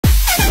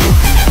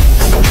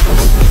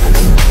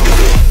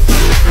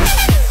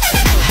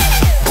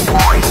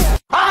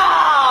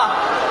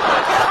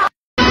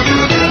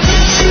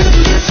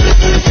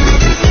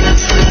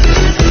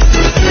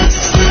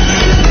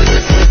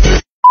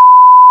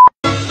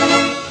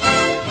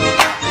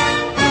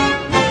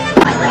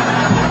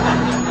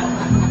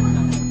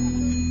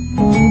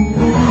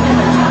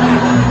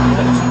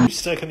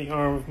second the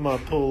arm of my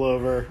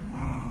pullover.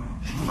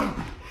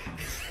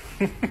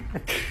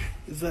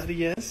 Is that a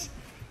yes?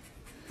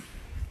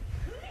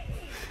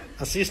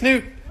 I see a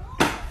snoot.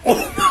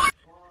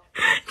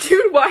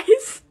 Dude, why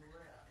is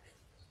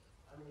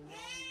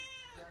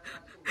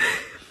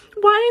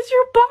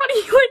your body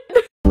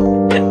like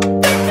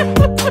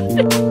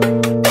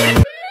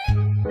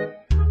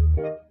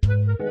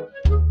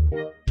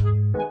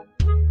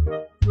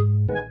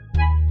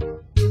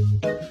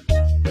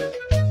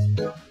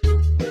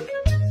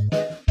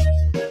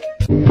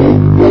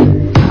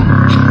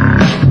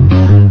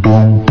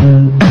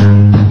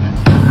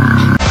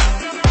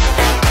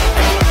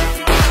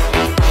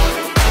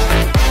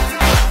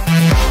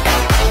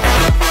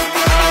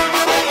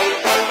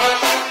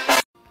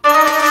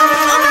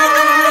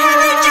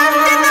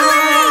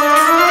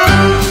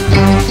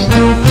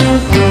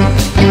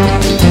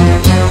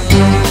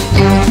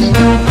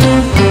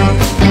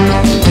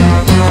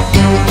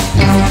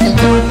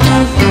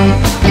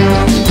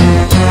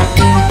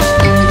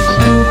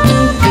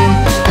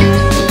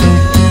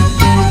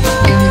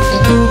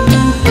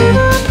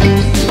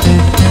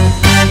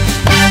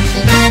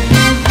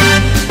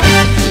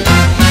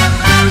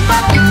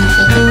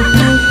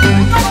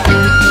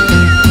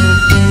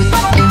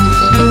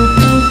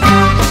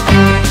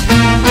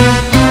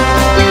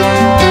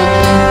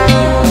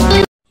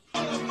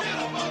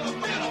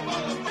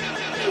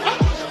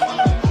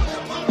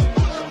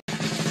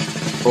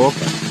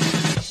Опа.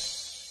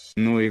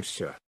 Ну и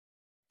все.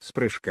 С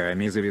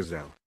прыжками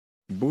завязал.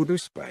 Буду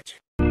спать.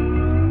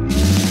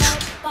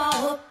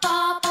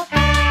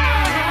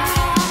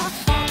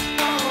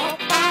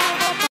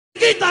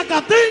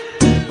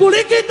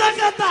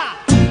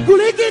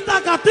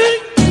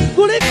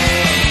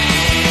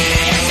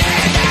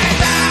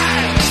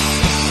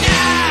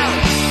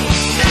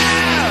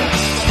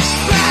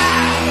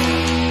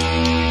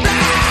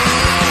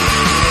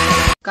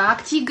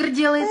 Как тигр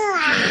делает?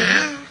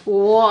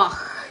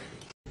 Ох!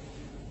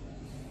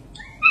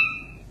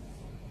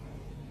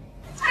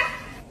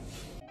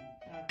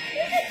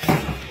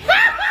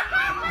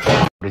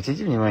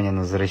 Обратите внимание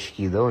на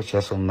зрачки, да, вот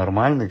сейчас он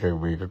нормальный, как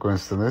бы, и какой он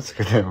становится,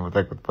 когда ему вот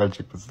так вот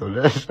пальчик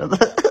подставляешь.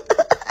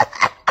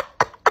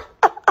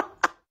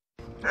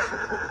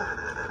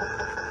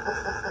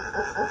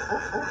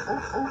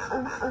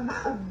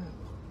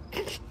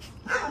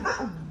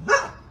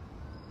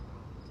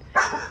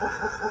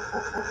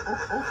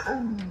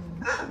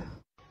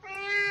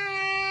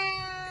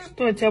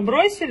 Что, тебя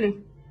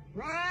бросили?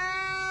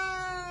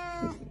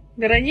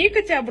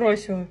 Вероника тебя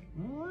бросила?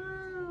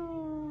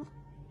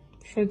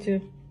 Что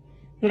тебе?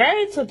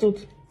 Нравится тут?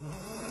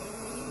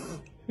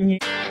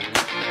 Нет.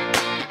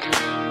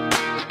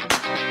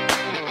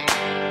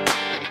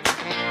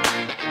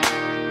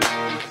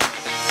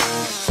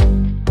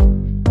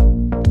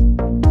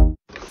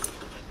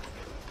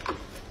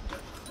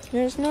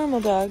 There's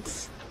normal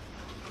dogs.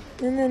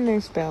 And then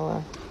there's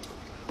Bella.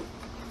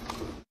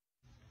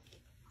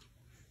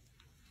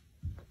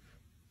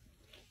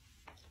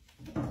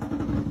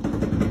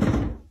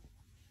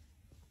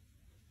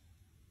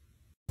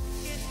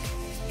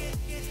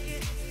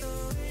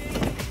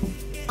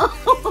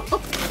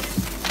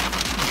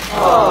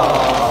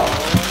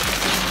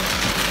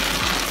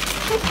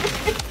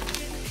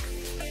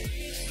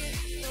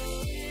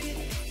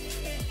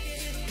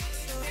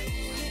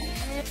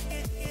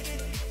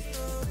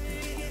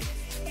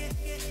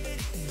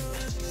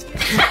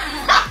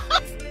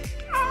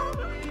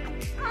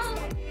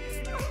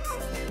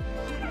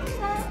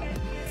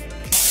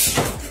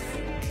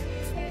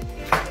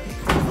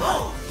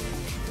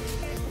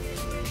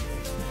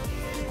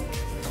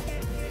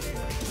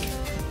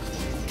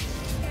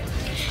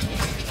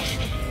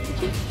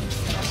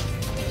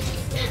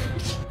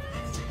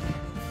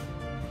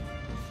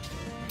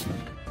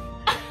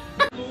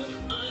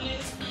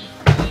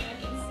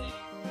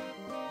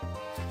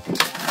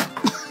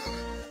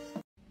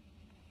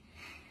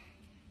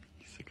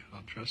 I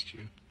don't trust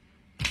you.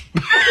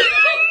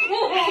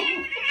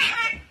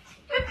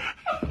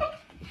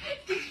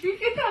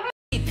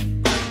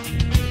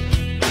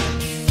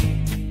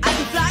 I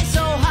can fly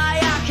so high,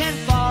 I can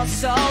fall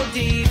so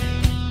deep.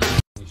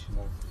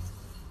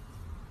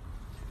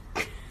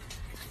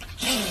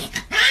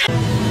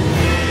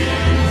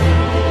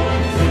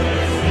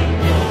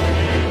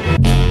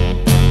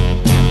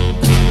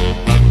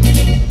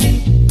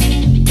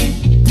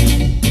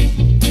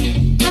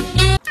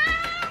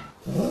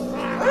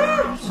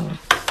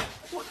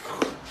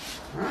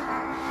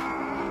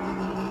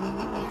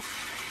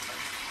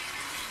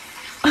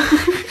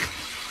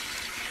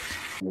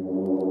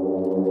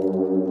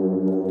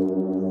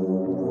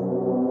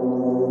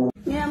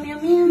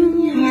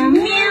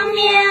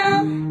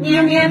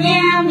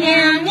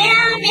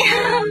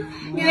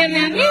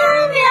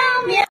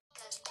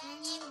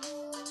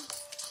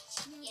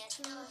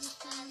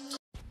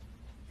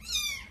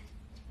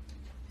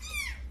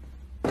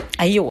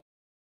 Айо.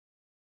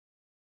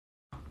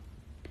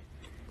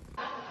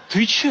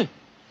 Ты че?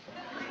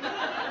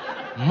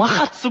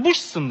 Махаться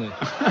будешь со мной?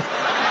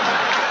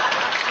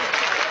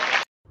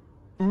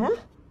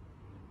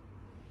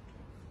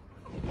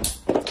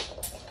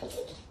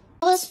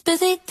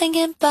 busy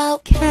thinking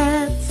about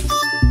cats,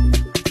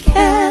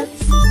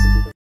 cats.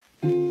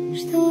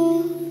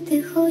 Что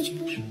ты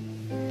хочешь?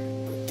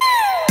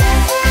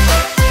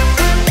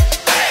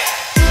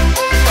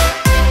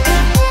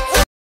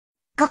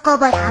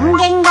 코코볼 한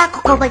개인가,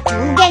 코코볼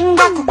두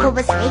개인가,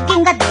 코코볼 세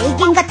개인가, 네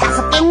개인가,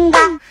 다섯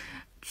개인가.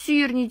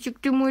 Сырничек,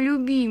 ты мой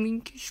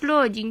любименький,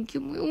 сладенький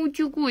мой,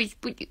 ути,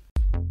 господи.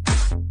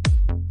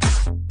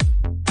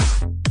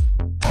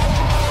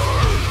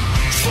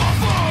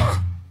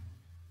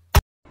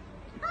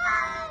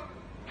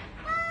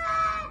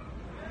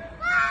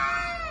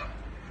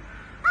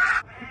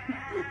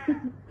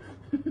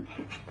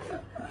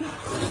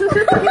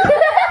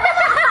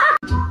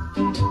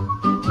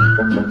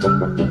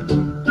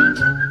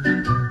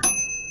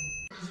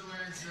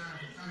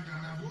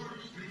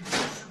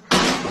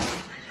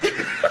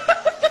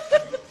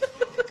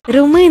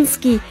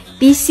 Румынский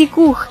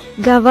писикух,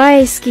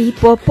 гавайский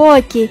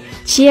попоки,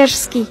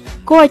 чешский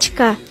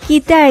кочка,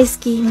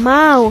 китайский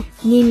мау,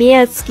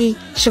 немецкий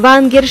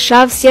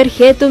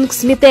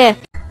швангершафсерхетунгсмите.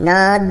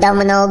 Надо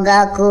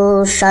много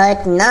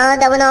кушать,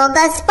 надо много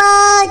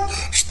спать,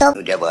 чтоб...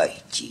 Ну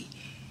давайте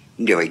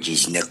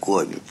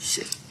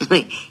знакомиться.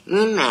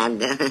 Не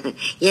надо,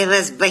 я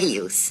вас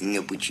боюсь.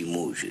 Ну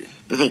почему же?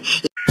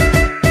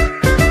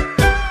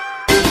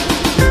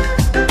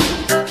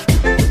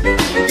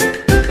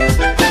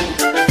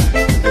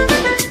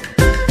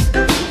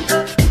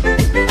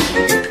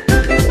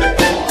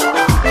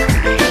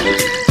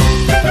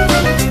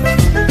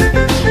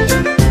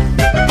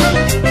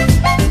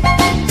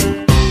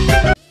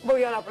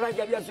 Voy a la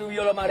playa, ya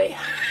subió la marea.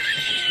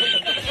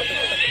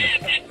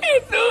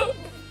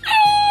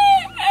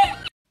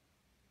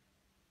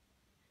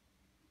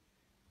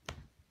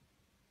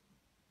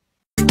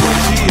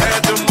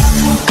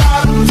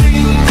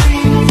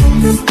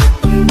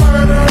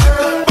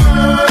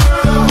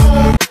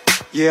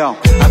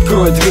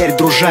 Открой дверь,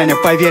 дружаня,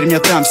 поверь мне,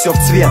 там все в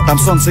цвет. Там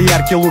солнце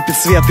яркий лупит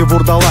свет и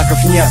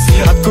вурдалаков нет.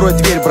 Открой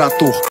дверь,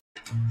 братух.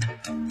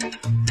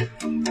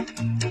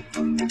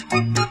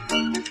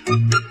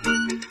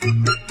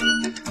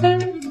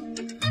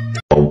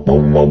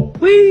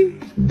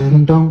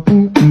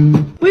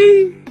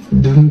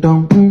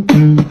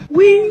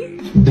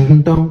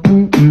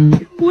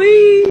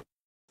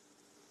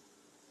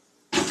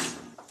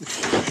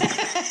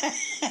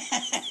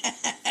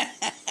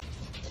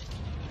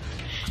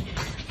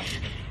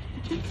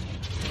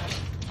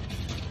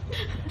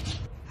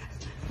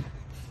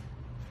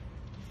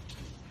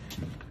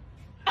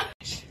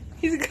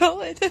 He's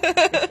going.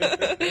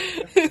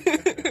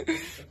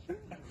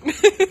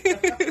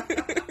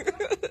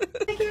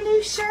 Your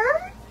new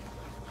shirt?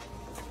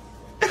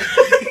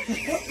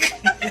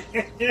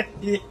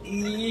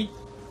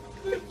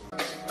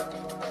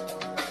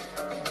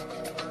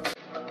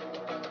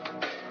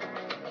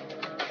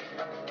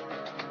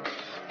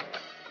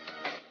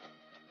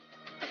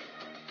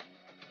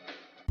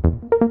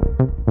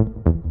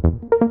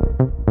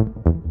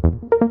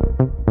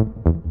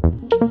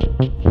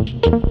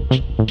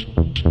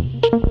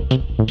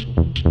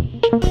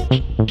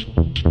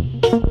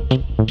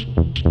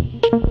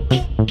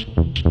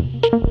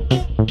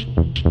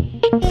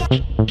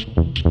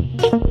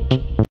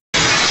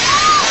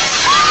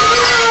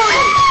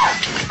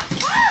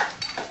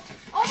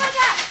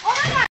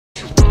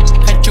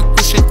 Хочу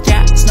кушать,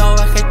 я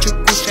снова хочу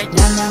кушать.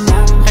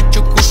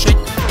 Хочу кушать.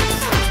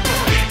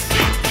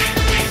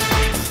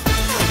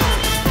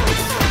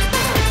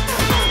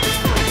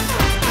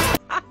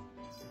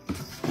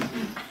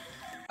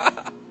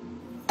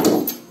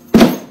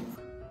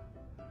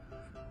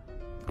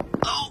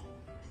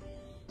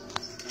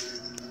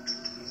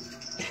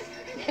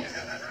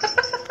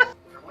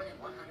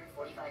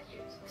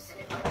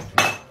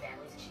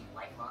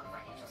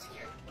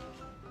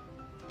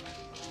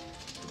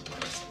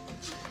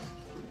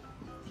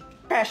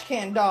 Trash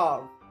can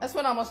dog. That's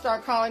what I'm gonna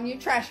start calling you,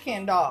 trash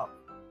can dog.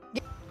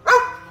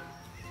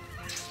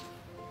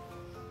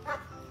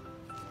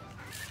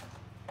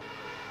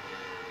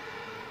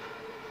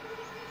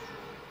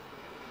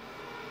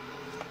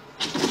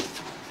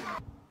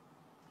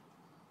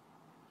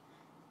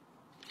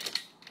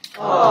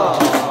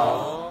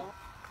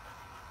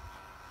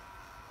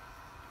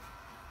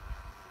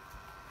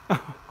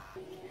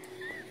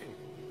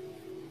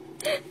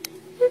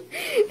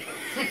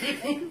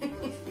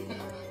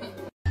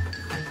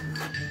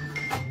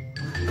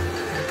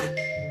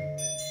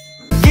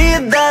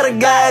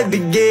 Дорогая,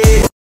 беги.